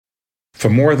For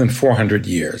more than 400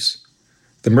 years,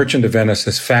 The Merchant of Venice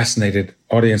has fascinated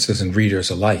audiences and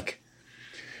readers alike.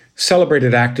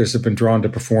 Celebrated actors have been drawn to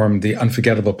perform the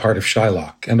unforgettable part of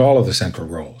Shylock and all of the central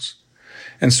roles.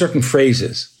 And certain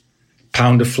phrases,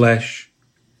 pound of flesh,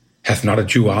 hath not a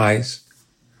Jew eyes,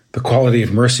 the quality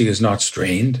of mercy is not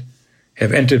strained,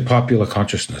 have entered popular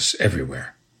consciousness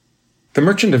everywhere. The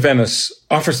Merchant of Venice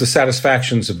offers the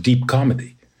satisfactions of deep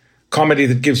comedy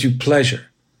that gives you pleasure,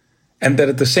 and that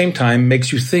at the same time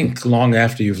makes you think long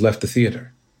after you've left the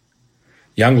theater.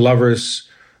 Young lovers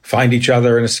find each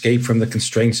other and escape from the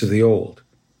constraints of the old.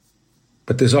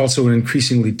 But there's also an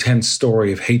increasingly tense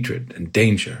story of hatred and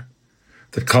danger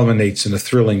that culminates in a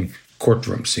thrilling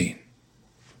courtroom scene.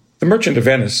 The Merchant of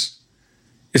Venice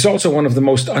is also one of the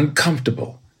most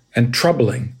uncomfortable and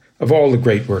troubling of all the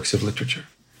great works of literature.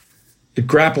 It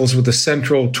grapples with the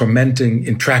central, tormenting,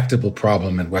 intractable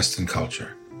problem in Western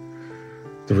culture,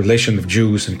 the relation of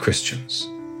Jews and Christians.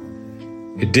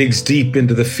 It digs deep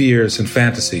into the fears and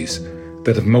fantasies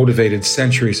that have motivated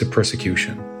centuries of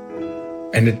persecution.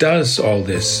 And it does all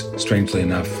this, strangely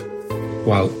enough,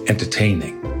 while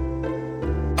entertaining.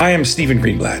 I am Stephen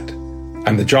Greenblatt.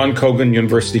 I'm the John Cogan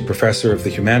University Professor of the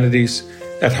Humanities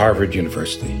at Harvard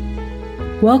University.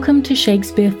 Welcome to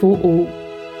Shakespeare for All.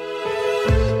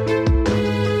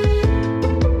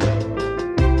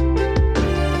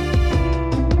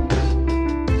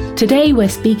 Today we're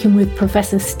speaking with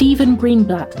Professor Stephen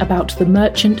Greenblatt about The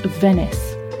Merchant of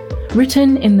Venice.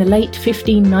 Written in the late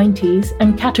 1590s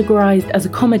and categorised as a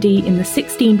comedy in the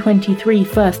 1623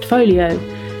 First Folio,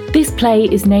 this play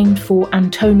is named for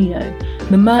Antonio,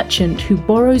 the merchant who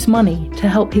borrows money to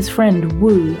help his friend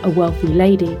woo a wealthy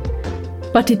lady.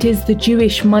 But it is the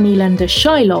Jewish moneylender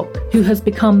Shylock who has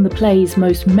become the play's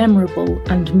most memorable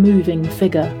and moving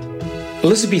figure.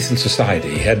 Elizabethan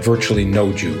society had virtually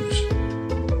no Jews.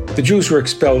 The Jews were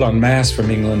expelled en masse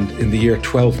from England in the year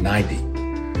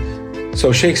 1290.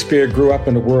 So Shakespeare grew up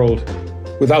in a world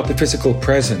without the physical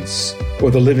presence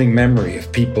or the living memory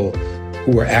of people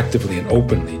who were actively and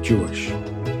openly Jewish.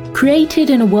 Created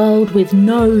in a world with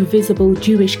no visible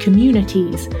Jewish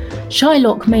communities,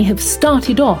 Shylock may have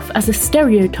started off as a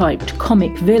stereotyped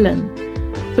comic villain.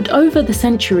 But over the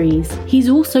centuries, he's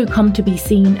also come to be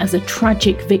seen as a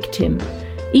tragic victim,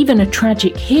 even a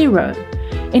tragic hero,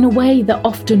 in a way that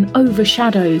often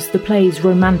overshadows the play's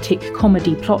romantic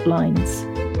comedy plotlines.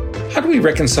 How do we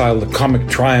reconcile the comic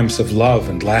triumphs of love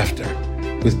and laughter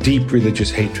with deep religious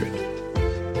hatred?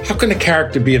 How can a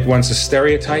character be at once a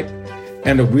stereotype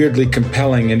and a weirdly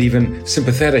compelling and even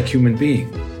sympathetic human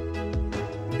being?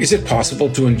 Is it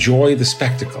possible to enjoy the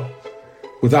spectacle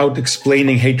without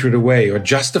explaining hatred away or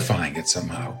justifying it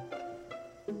somehow?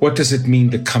 What does it mean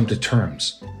to come to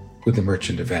terms with The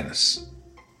Merchant of Venice?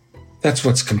 That's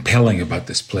what's compelling about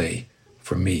this play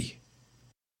for me.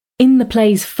 In the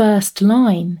play's first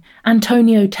line,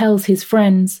 Antonio tells his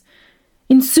friends,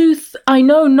 "In sooth, I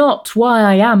know not why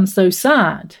I am so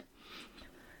sad."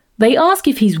 They ask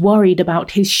if he's worried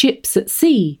about his ships at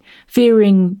sea,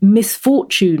 fearing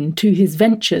misfortune to his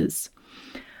ventures.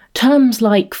 Terms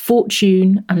like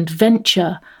fortune and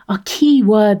venture are key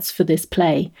words for this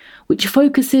play, which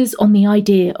focuses on the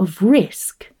idea of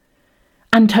risk.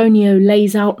 Antonio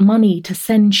lays out money to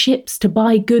send ships to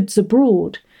buy goods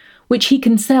abroad, which he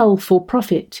can sell for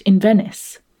profit in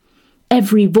Venice.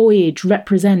 Every voyage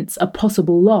represents a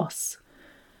possible loss.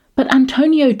 But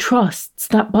Antonio trusts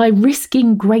that by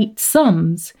risking great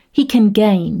sums, he can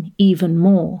gain even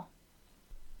more.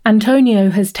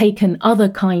 Antonio has taken other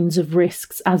kinds of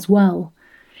risks as well.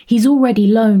 He's already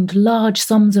loaned large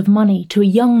sums of money to a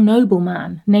young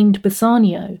nobleman named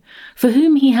Bassanio, for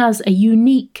whom he has a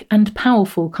unique and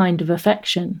powerful kind of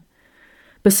affection.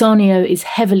 Bassanio is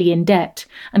heavily in debt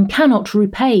and cannot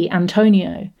repay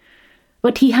Antonio,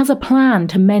 but he has a plan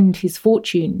to mend his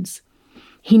fortunes.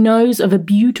 He knows of a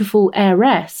beautiful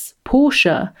heiress,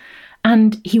 Portia,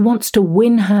 and he wants to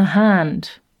win her hand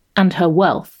and her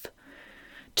wealth.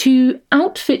 To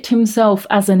outfit himself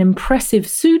as an impressive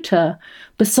suitor,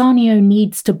 Bassanio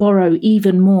needs to borrow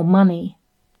even more money.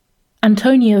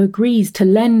 Antonio agrees to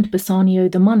lend Bassanio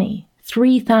the money,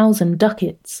 3,000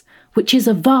 ducats, which is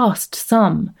a vast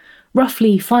sum,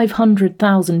 roughly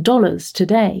 $500,000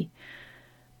 today.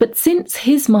 But since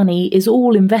his money is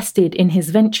all invested in his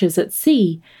ventures at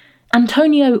sea,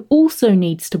 Antonio also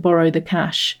needs to borrow the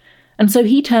cash, and so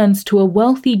he turns to a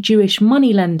wealthy Jewish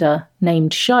moneylender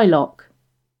named Shylock.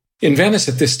 In Venice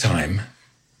at this time,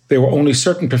 there were only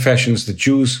certain professions that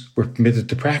Jews were permitted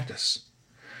to practice.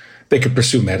 They could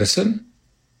pursue medicine.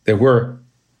 There were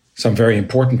some very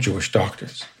important Jewish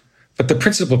doctors. But the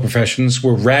principal professions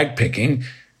were rag picking,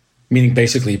 meaning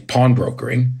basically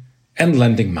pawnbrokering, and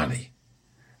lending money.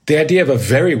 The idea of a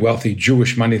very wealthy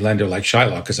Jewish moneylender like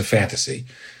Shylock is a fantasy,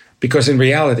 because in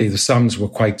reality the sums were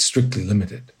quite strictly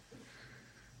limited.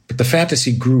 But the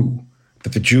fantasy grew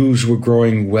that the Jews were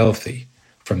growing wealthy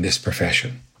from this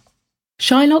profession.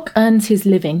 Shylock earns his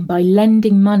living by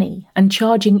lending money and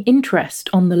charging interest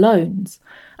on the loans,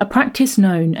 a practice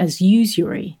known as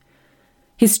usury.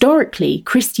 Historically,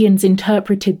 Christians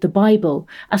interpreted the Bible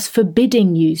as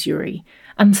forbidding usury,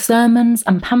 and sermons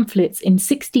and pamphlets in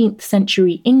 16th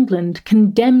century England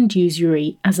condemned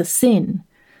usury as a sin.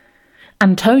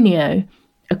 Antonio,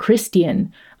 a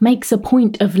Christian, makes a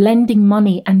point of lending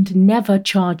money and never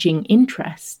charging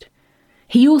interest.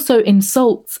 He also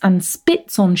insults and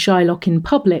spits on Shylock in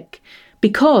public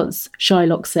because,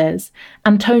 Shylock says,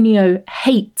 Antonio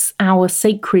hates our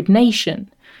sacred nation,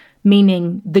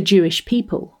 meaning the Jewish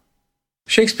people.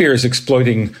 Shakespeare is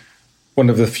exploiting one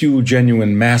of the few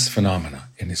genuine mass phenomena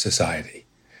in his society: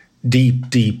 deep,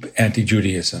 deep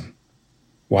anti-Judaism,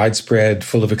 widespread,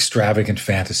 full of extravagant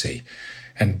fantasy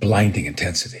and blinding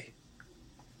intensity.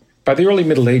 By the early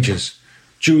Middle Ages,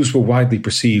 Jews were widely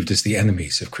perceived as the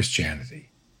enemies of Christianity.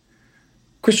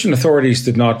 Christian authorities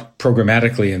did not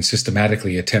programmatically and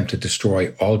systematically attempt to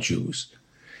destroy all Jews.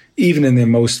 Even in their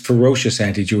most ferocious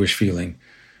anti-Jewish feeling,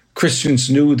 Christians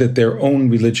knew that their own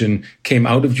religion came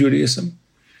out of Judaism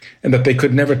and that they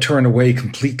could never turn away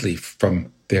completely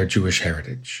from their Jewish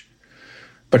heritage.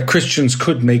 But Christians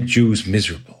could make Jews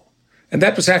miserable. And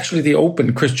that was actually the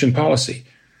open Christian policy,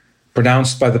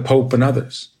 pronounced by the Pope and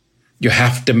others. You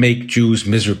have to make Jews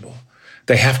miserable.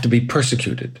 They have to be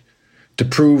persecuted to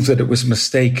prove that it was a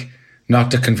mistake not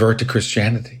to convert to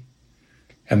Christianity.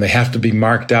 And they have to be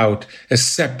marked out as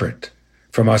separate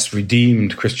from us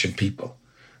redeemed Christian people.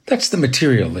 That's the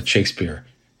material that Shakespeare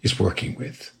is working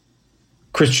with.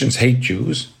 Christians hate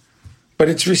Jews, but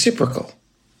it's reciprocal.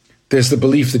 There's the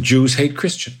belief that Jews hate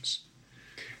Christians.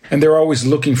 And they're always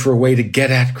looking for a way to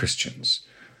get at Christians.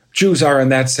 Jews are, in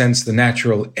that sense, the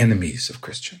natural enemies of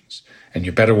Christians, and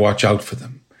you better watch out for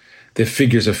them. They're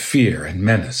figures of fear and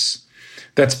menace.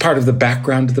 That's part of the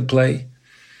background of the play.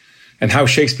 And how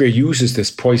Shakespeare uses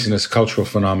this poisonous cultural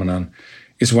phenomenon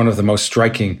is one of the most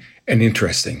striking and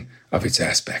interesting of its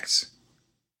aspects.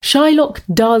 Shylock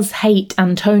does hate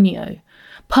Antonio,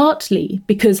 partly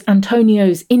because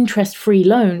Antonio's interest-free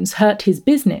loans hurt his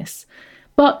business,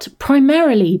 but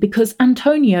primarily because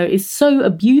Antonio is so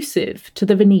abusive to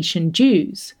the Venetian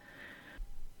Jews.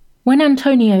 When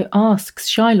Antonio asks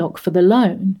Shylock for the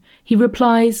loan, he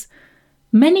replies,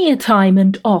 "Many a time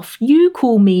and oft you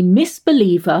call me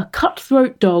misbeliever,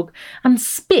 cutthroat dog, and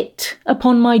spit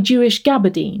upon my Jewish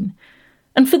gabardine.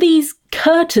 And for these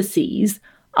courtesies,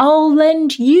 I'll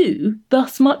lend you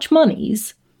thus much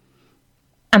moneys."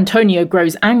 Antonio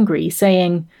grows angry,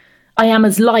 saying, "I am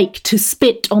as like to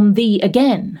spit on thee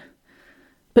again."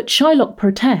 But Shylock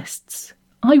protests,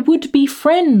 "I would be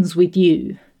friends with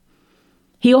you."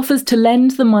 He offers to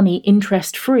lend the money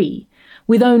interest-free,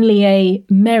 with only a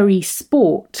merry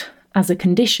sport as a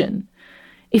condition.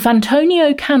 If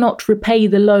Antonio cannot repay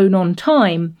the loan on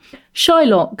time,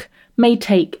 Shylock may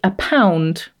take a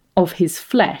pound of his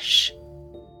flesh.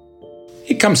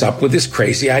 He comes up with this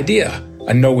crazy idea,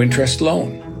 a no-interest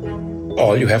loan.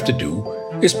 All you have to do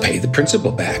is pay the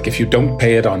principal back. If you don't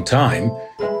pay it on time,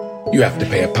 you have to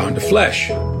pay a pound of flesh.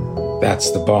 That's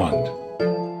the bond.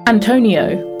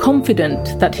 Antonio,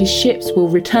 confident that his ships will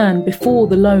return before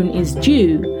the loan is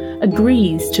due,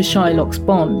 agrees to Shylock's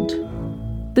bond.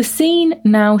 The scene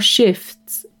now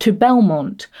shifts to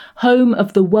Belmont, home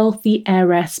of the wealthy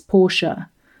heiress Portia.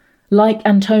 Like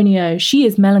Antonio, she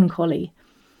is melancholy.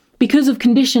 Because of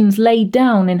conditions laid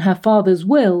down in her father's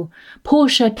will,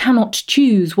 Portia cannot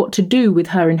choose what to do with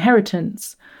her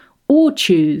inheritance, or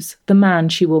choose the man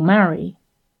she will marry.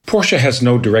 Portia has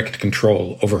no direct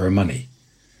control over her money.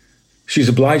 She's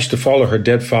obliged to follow her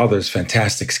dead father's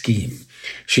fantastic scheme.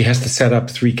 She has to set up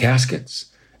 3 caskets,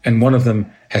 and one of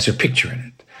them has her picture in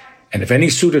it. And if any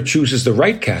suitor chooses the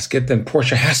right casket, then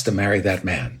Portia has to marry that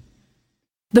man.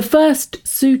 The first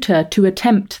suitor to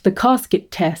attempt the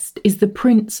casket test is the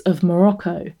Prince of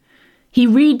Morocco. He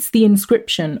reads the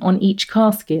inscription on each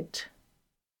casket.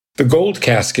 The gold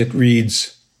casket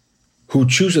reads, "Who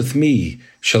chooseth me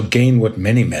shall gain what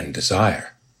many men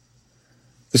desire."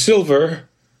 The silver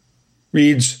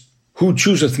reads, "Who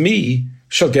chooseth me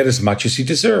shall get as much as he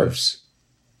deserves."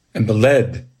 And the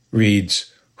lead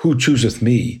reads, "Who chooseth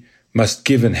me must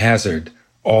give in hazard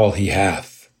all he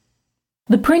hath."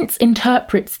 The prince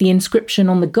interprets the inscription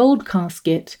on the gold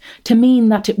casket to mean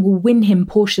that it will win him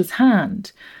Portia's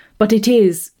hand, but it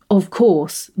is, of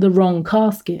course, the wrong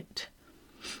casket.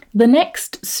 The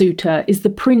next suitor is the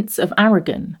Prince of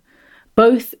Aragon.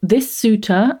 Both this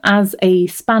suitor, as a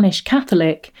Spanish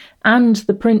Catholic, and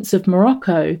the Prince of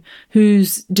Morocco,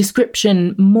 whose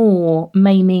description Moor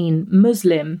may mean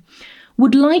Muslim,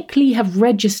 would likely have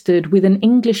registered with an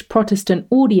English Protestant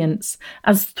audience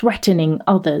as threatening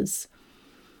others.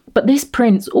 But this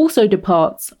prince also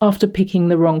departs after picking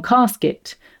the wrong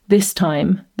casket, this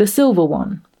time the silver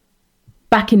one.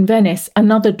 Back in Venice,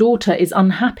 another daughter is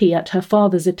unhappy at her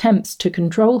father's attempts to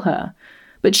control her,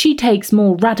 but she takes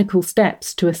more radical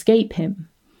steps to escape him.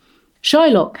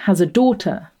 Shylock has a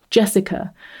daughter,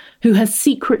 Jessica, who has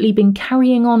secretly been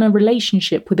carrying on a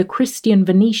relationship with a Christian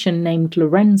Venetian named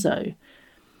Lorenzo.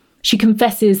 She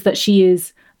confesses that she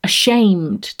is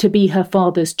ashamed to be her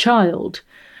father's child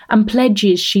and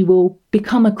pledges she will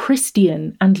become a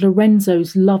Christian and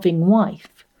Lorenzo's loving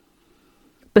wife.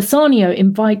 Bassanio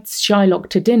invites Shylock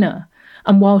to dinner,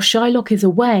 and while Shylock is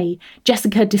away,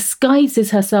 Jessica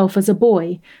disguises herself as a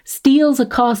boy, steals a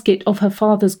casket of her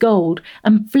father's gold,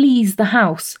 and flees the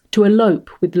house to elope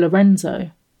with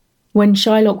Lorenzo. When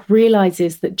Shylock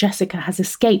realises that Jessica has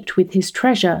escaped with his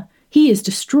treasure, he is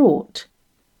distraught.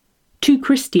 Two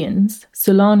Christians,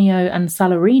 Solanio and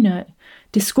Salarino,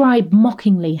 describe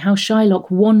mockingly how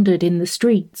Shylock wandered in the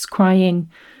streets, crying,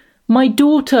 "My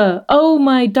daughter! Oh,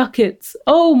 my ducats!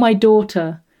 Oh, my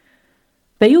daughter!"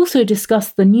 They also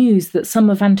discuss the news that some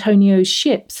of Antonio's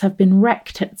ships have been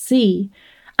wrecked at sea,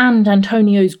 and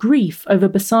Antonio's grief over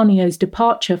Bassanio's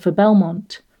departure for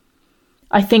Belmont.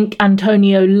 "I think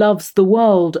Antonio loves the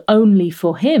world only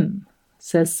for him,"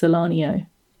 says Solanio.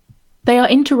 They are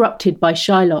interrupted by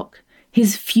Shylock.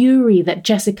 His fury that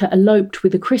Jessica eloped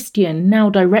with a Christian now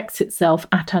directs itself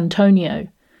at Antonio.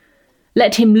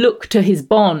 "Let him look to his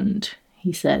bond,"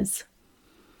 he says.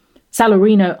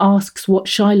 Salarino asks what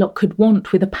Shylock could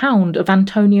want with a pound of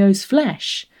Antonio's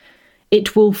flesh.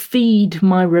 "It will feed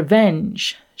my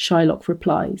revenge," Shylock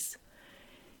replies.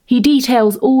 He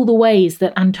details all the ways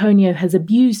that Antonio has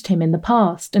abused him in the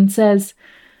past and says,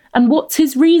 "And what's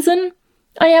his reason?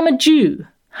 I am a Jew.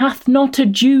 Hath not a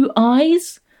Jew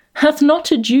eyes? Hath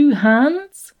not a Jew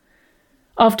hands?"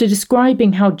 After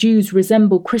describing how Jews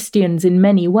resemble Christians in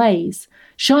many ways,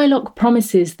 Shylock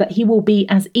promises that he will be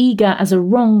as eager as a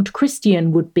wronged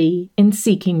Christian would be in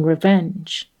seeking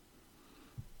revenge.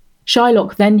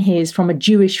 Shylock then hears from a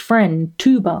Jewish friend,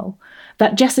 Tubal,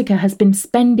 that Jessica has been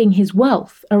spending his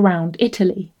wealth around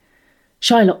Italy.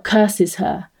 Shylock curses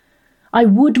her. "I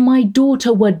would my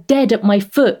daughter were dead at my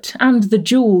foot and the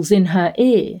jewels in her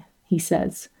ear," he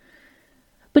says.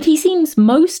 But he seems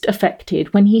most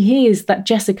affected when he hears that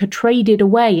Jessica traded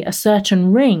away a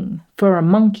certain ring for a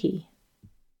monkey.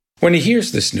 When he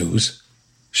hears this news,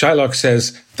 Shylock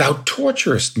says, "Thou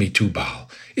torturest me, Tubal.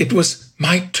 It was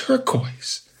my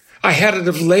turquoise. I had it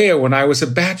of Leah when I was a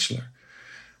bachelor.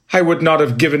 I would not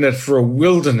have given it for a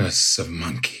wilderness of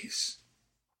monkeys."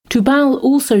 Tubal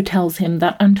also tells him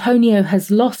that Antonio has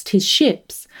lost his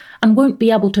ships and won't be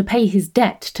able to pay his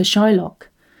debt to Shylock.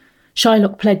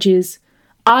 Shylock pledges,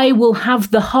 "I will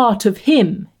have the heart of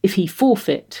him if he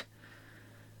forfeit."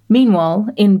 Meanwhile,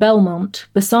 in Belmont,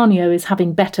 Bassanio is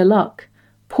having better luck.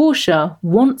 Portia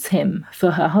wants him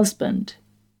for her husband.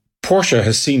 Portia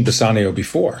has seen Bassanio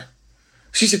before.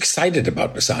 She's excited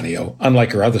about Bassanio,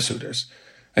 unlike her other suitors,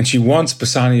 and she wants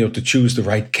Bassanio to choose the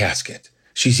right casket.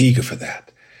 She's eager for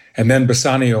that. And then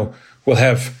Bassanio will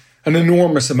have an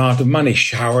enormous amount of money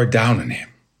showered down on him.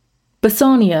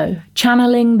 Bassanio,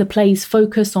 channeling the play's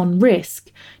focus on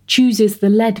risk, chooses the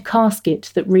lead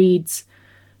casket that reads,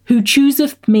 "Who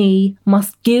chooseth me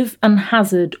must give and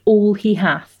hazard all he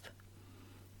hath."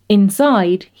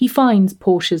 Inside, he finds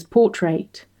Portia's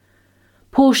portrait.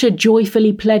 Portia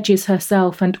joyfully pledges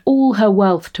herself and all her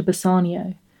wealth to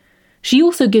Bassanio. She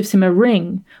also gives him a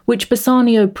ring, which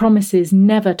Bassanio promises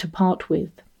never to part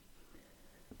with.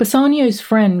 Bassanio's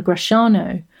friend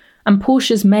Gratiano and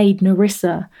Portia's maid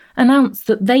Nerissa announce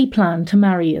that they plan to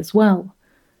marry as well.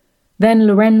 Then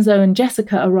Lorenzo and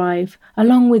Jessica arrive,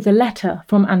 along with a letter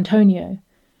from Antonio.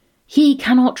 He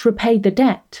cannot repay the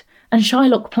debt, and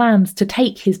Shylock plans to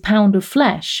take his pound of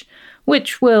flesh,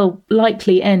 which will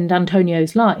likely end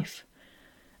Antonio's life.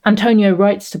 Antonio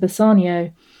writes to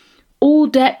Bassanio, "All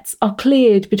debts are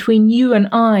cleared between you and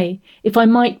I, if I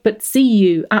might but see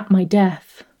you at my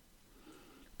death."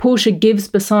 Portia gives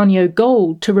Bassanio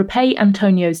gold to repay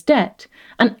Antonio's debt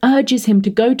and urges him to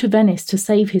go to Venice to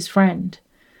save his friend.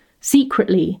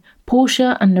 Secretly,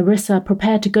 Portia and Nerissa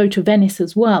prepare to go to Venice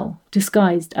as well,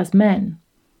 disguised as men.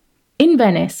 In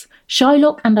Venice,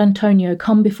 Shylock and Antonio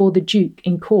come before the Duke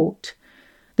in court.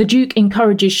 The Duke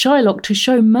encourages Shylock to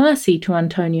show mercy to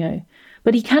Antonio,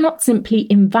 but he cannot simply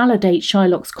invalidate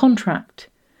Shylock's contract.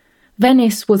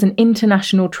 Venice was an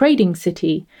international trading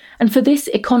city, and for this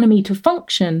economy to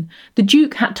function, the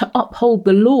Duke had to uphold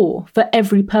the law for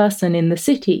every person in the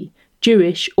city,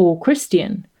 Jewish or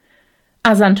Christian.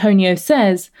 As Antonio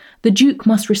says, the Duke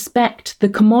must respect the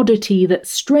commodity that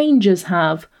strangers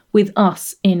have with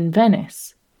us in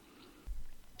Venice.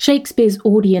 Shakespeare's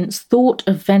audience thought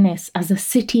of Venice as a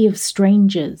city of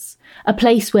strangers, a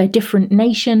place where different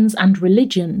nations and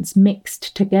religions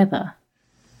mixed together.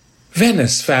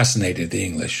 Venice fascinated the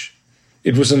English.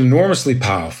 It was an enormously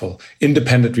powerful,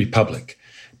 independent republic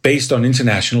based on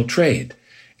international trade,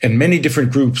 and many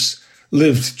different groups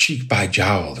lived cheek by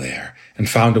jowl there and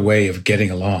found a way of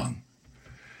getting along.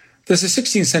 There's a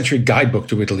 16th century guidebook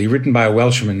to Italy written by a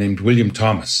Welshman named William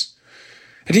Thomas,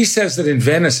 and he says that in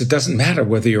Venice it doesn't matter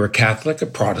whether you're a Catholic, a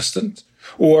Protestant,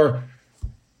 or,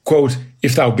 quote,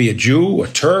 if thou be a Jew, a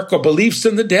Turk, or believest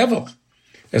in the devil.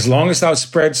 As long as thou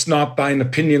spreadst not thine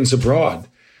opinions abroad,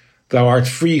 thou art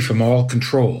free from all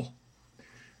control.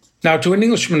 Now, to an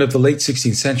Englishman of the late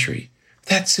 16th century,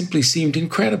 that simply seemed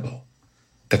incredible.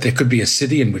 That there could be a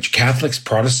city in which Catholics,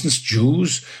 Protestants,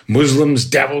 Jews, Muslims,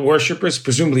 devil worshippers,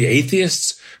 presumably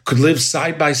atheists, could live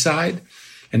side by side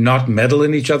and not meddle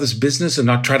in each other's business and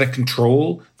not try to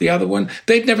control the other one.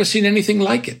 They'd never seen anything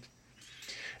like it.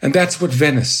 And that's what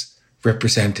Venice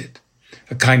represented.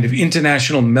 A kind of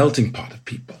international melting pot of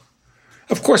people.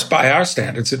 Of course, by our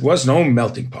standards, it was no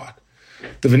melting pot.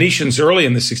 The Venetians early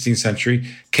in the 16th century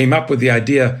came up with the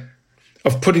idea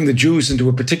of putting the Jews into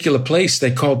a particular place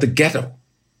they called the ghetto.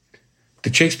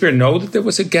 Did Shakespeare know that there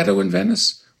was a ghetto in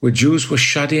Venice where Jews were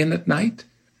shut in at night?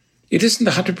 It isn't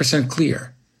 100%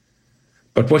 clear.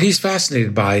 But what he's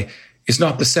fascinated by is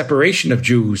not the separation of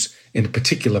Jews in a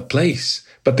particular place,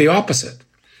 but the opposite.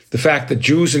 The fact that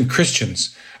Jews and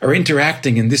Christians are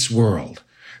interacting in this world,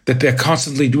 that they're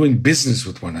constantly doing business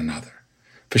with one another.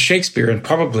 For Shakespeare, and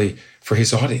probably for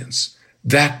his audience,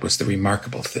 that was the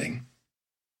remarkable thing.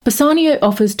 Bassanio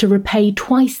offers to repay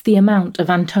twice the amount of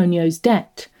Antonio's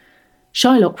debt.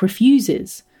 Shylock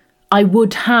refuses. "I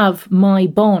would have my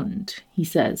bond," he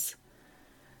says.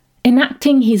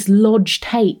 Enacting his lodged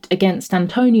hate against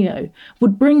Antonio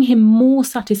would bring him more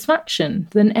satisfaction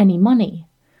than any money.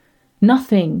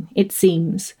 Nothing, it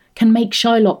seems, can make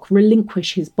Shylock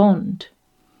relinquish his bond.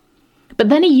 But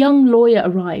then a young lawyer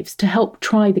arrives to help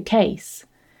try the case.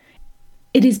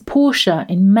 It is Portia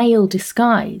in male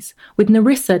disguise, with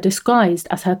Nerissa disguised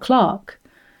as her clerk.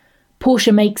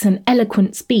 Portia makes an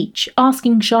eloquent speech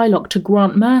asking Shylock to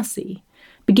grant mercy,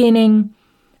 beginning,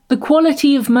 "The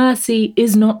quality of mercy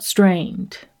is not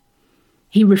strained."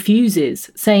 He refuses,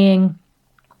 saying,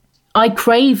 "I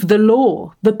crave the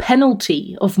law, the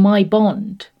penalty of my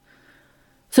bond."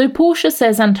 So Portia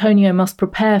says Antonio must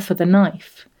prepare for the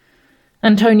knife.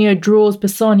 Antonio draws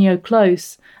Bassanio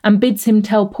close and bids him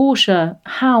tell Portia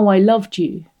how I loved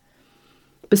you.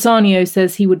 Bassanio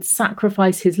says he would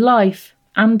sacrifice his life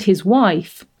and his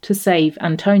wife to save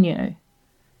Antonio.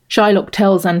 Shylock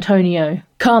tells Antonio,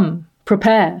 "Come,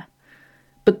 prepare."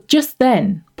 But just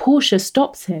then, Portia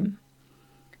stops him.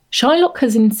 Shylock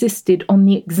has insisted on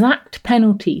the exact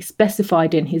penalty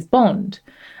specified in his bond,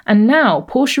 and now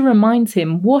Portia reminds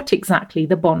him what exactly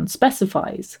the bond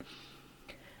specifies.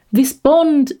 "This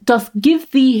bond doth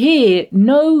give thee here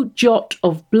no jot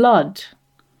of blood."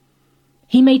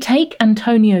 He may take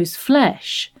Antonio's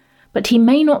flesh, but he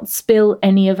may not spill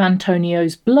any of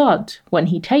Antonio's blood when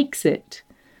he takes it,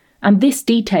 and this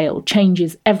detail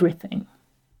changes everything.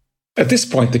 At this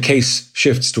point, the case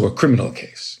shifts to a criminal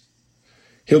case.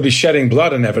 He'll be shedding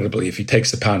blood inevitably if he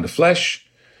takes a pound of flesh,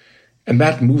 and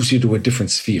that moves you to a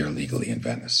different sphere legally in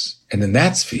Venice. And in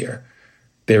that sphere,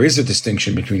 there is a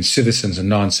distinction between citizens and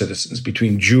non-citizens,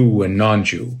 between Jew and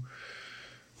non-Jew.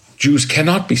 Jews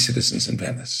cannot be citizens in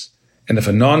Venice, and if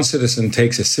a non-citizen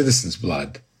takes a citizen's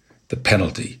blood, the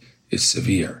penalty is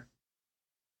severe.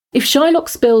 If Shylock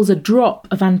spills a drop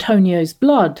of Antonio's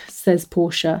blood, says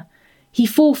Portia, he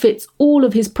forfeits all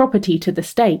of his property to the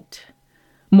state.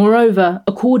 Moreover,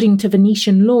 according to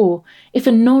Venetian law, if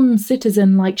a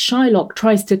non-citizen like Shylock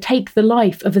tries to take the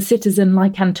life of a citizen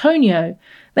like Antonio,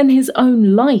 then his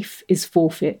own life is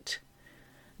forfeit.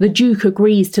 The Duke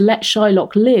agrees to let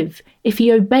Shylock live if he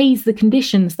obeys the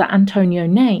conditions that Antonio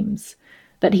names,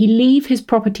 that he leave his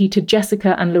property to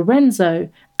Jessica and Lorenzo,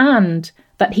 and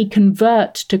that he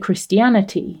convert to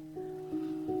Christianity.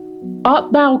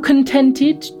 "Art thou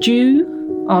contented,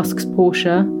 Jew?" asks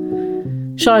Portia.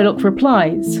 Shylock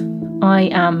replies, "I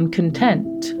am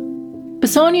content."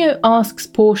 Bassanio asks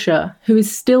Portia, who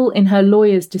is still in her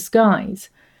lawyer's disguise,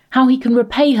 how he can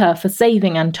repay her for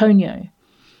saving Antonio.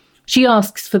 She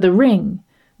asks for the ring,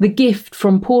 the gift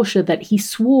from Portia that he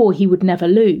swore he would never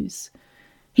lose.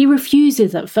 He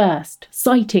refuses at first,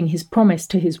 citing his promise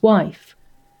to his wife.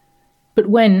 But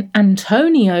when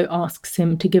Antonio asks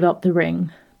him to give up the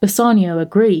ring, Bassanio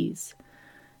agrees.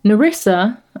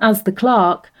 Nerissa, as the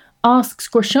clerk, asks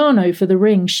Gratiano for the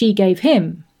ring she gave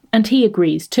him, and he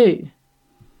agrees too.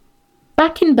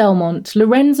 Back in Belmont,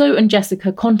 Lorenzo and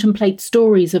Jessica contemplate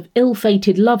stories of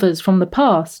ill-fated lovers from the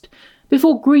past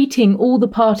before greeting all the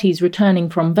parties returning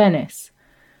from Venice.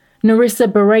 Nerissa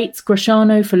berates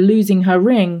Gratiano for losing her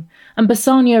ring, and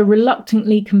Bassanio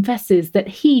reluctantly confesses that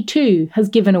he too has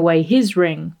given away his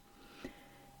ring.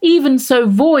 "Even so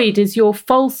void is your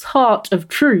false heart of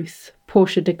truth,"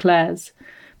 Portia declares.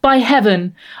 "By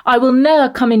heaven, I will ne'er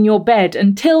come in your bed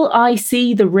until I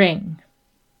see the ring."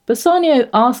 Bassanio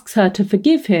asks her to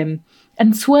forgive him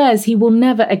and swears he will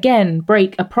never again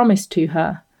break a promise to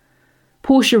her.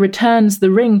 Portia returns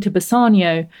the ring to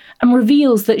Bassanio and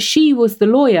reveals that she was the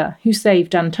lawyer who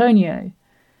saved Antonio.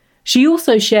 She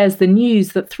also shares the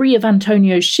news that 3 of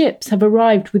Antonio's ships have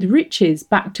arrived with riches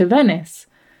back to Venice,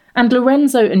 and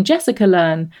Lorenzo and Jessica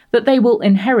learn that they will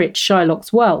inherit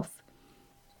Shylock's wealth.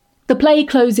 The play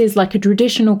closes like a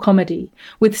traditional comedy,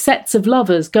 with sets of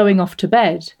lovers going off to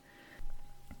bed.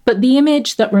 But the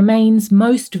image that remains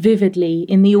most vividly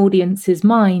in the audience's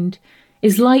mind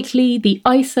is likely the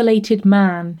isolated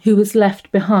man who was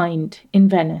left behind in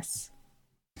Venice.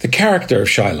 The character of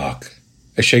Shylock,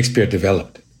 as Shakespeare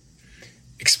developed,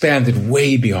 expanded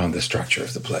way beyond the structure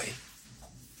of the play.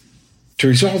 To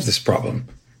resolve this problem,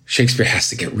 Shakespeare has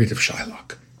to get rid of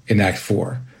Shylock in Act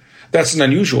 4. That's an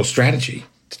unusual strategy,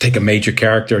 to take a major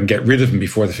character and get rid of him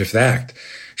before the 5th act.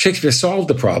 Shakespeare solved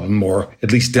the problem, or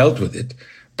at least dealt with it,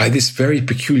 by this very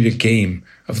peculiar game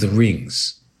of the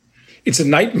rings. It's a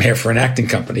nightmare for an acting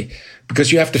company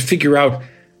because you have to figure out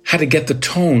how to get the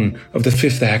tone of the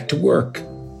 5th act to work.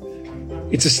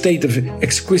 It's a state of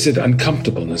exquisite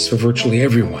uncomfortableness for virtually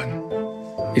everyone.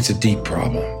 It's a deep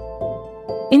problem.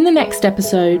 In the next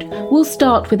episode, we'll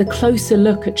start with a closer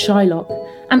look at Shylock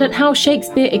and at how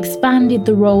Shakespeare expanded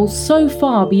the role so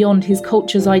far beyond his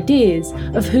culture's ideas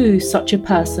of who such a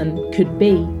person could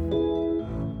be.